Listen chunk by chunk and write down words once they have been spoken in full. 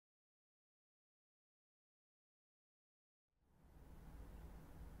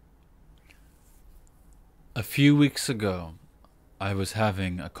A few weeks ago, I was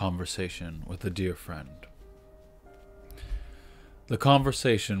having a conversation with a dear friend. The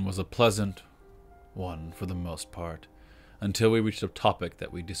conversation was a pleasant one for the most part, until we reached a topic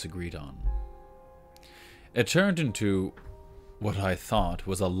that we disagreed on. It turned into what I thought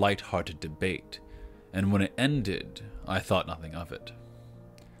was a light-hearted debate, and when it ended, I thought nothing of it.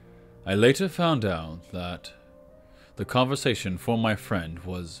 I later found out that the conversation for my friend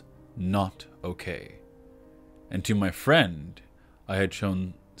was not okay. And to my friend, I had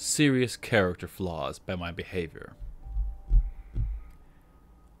shown serious character flaws by my behavior.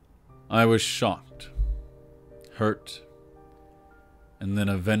 I was shocked, hurt, and then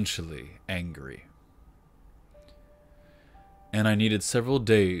eventually angry. And I needed several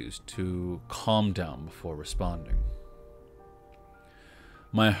days to calm down before responding.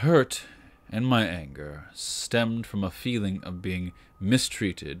 My hurt and my anger stemmed from a feeling of being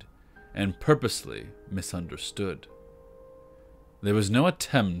mistreated and purposely misunderstood. There was no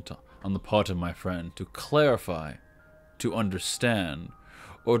attempt on the part of my friend to clarify, to understand,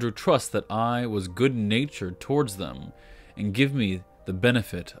 or to trust that I was good-natured towards them and give me the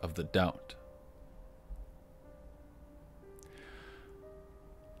benefit of the doubt.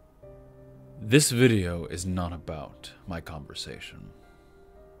 This video is not about my conversation.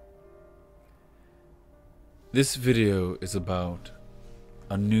 This video is about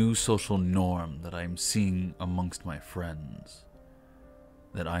a new social norm that I am seeing amongst my friends,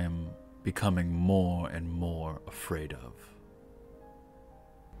 that I am becoming more and more afraid of.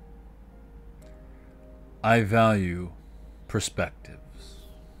 I value perspectives.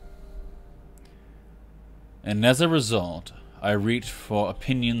 And as a result, I reach for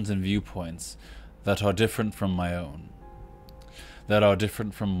opinions and viewpoints that are different from my own, that are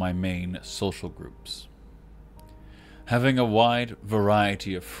different from my main social groups. Having a wide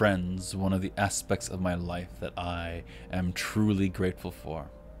variety of friends is one of the aspects of my life that I am truly grateful for.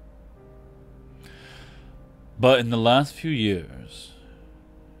 But in the last few years,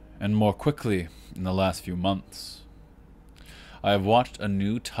 and more quickly in the last few months, I have watched a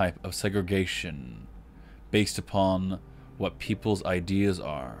new type of segregation based upon what people's ideas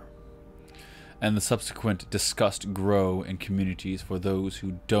are, and the subsequent disgust grow in communities for those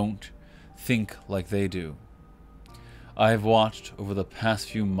who don't think like they do. I have watched over the past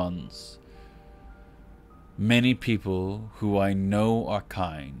few months many people who I know are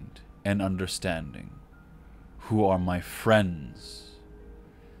kind and understanding, who are my friends,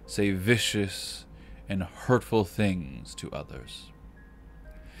 say vicious and hurtful things to others.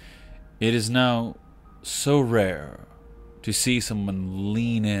 It is now so rare to see someone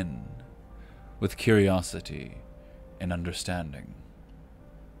lean in with curiosity and understanding.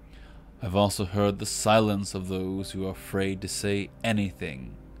 I've also heard the silence of those who are afraid to say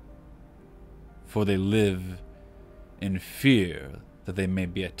anything, for they live in fear that they may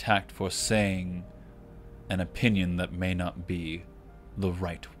be attacked for saying an opinion that may not be the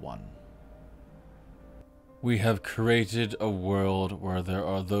right one. We have created a world where there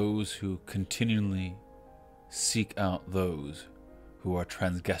are those who continually seek out those who are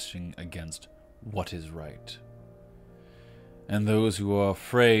transgressing against what is right, and those who are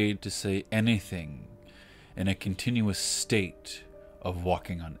afraid to say anything in a continuous state of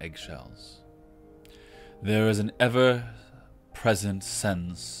walking on eggshells. There is an ever-present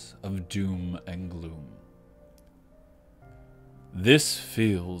sense of doom and gloom. This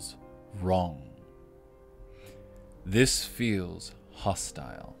feels wrong. This feels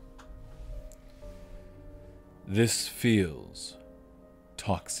hostile. This feels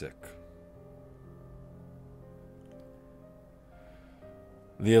toxic.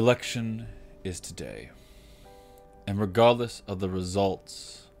 The election is today, and regardless of the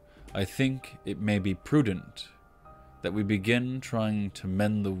results, I think it may be prudent that we begin trying to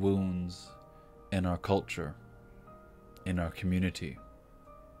mend the wounds in our culture, in our community,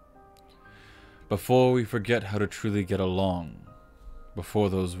 before we forget how to truly get along,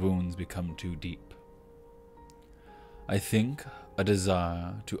 before those wounds become too deep. I think a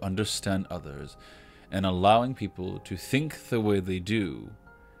desire to understand others and allowing people to think the way they do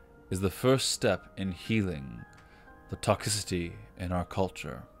is the first step in healing the toxicity in our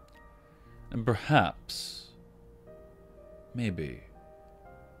culture, and perhaps, maybe,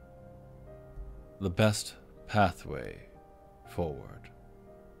 the best pathway forward.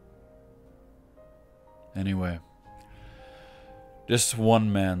 Anyway, just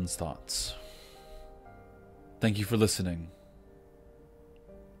one man's thoughts. Thank you for listening.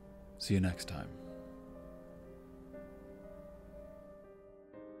 See you next time.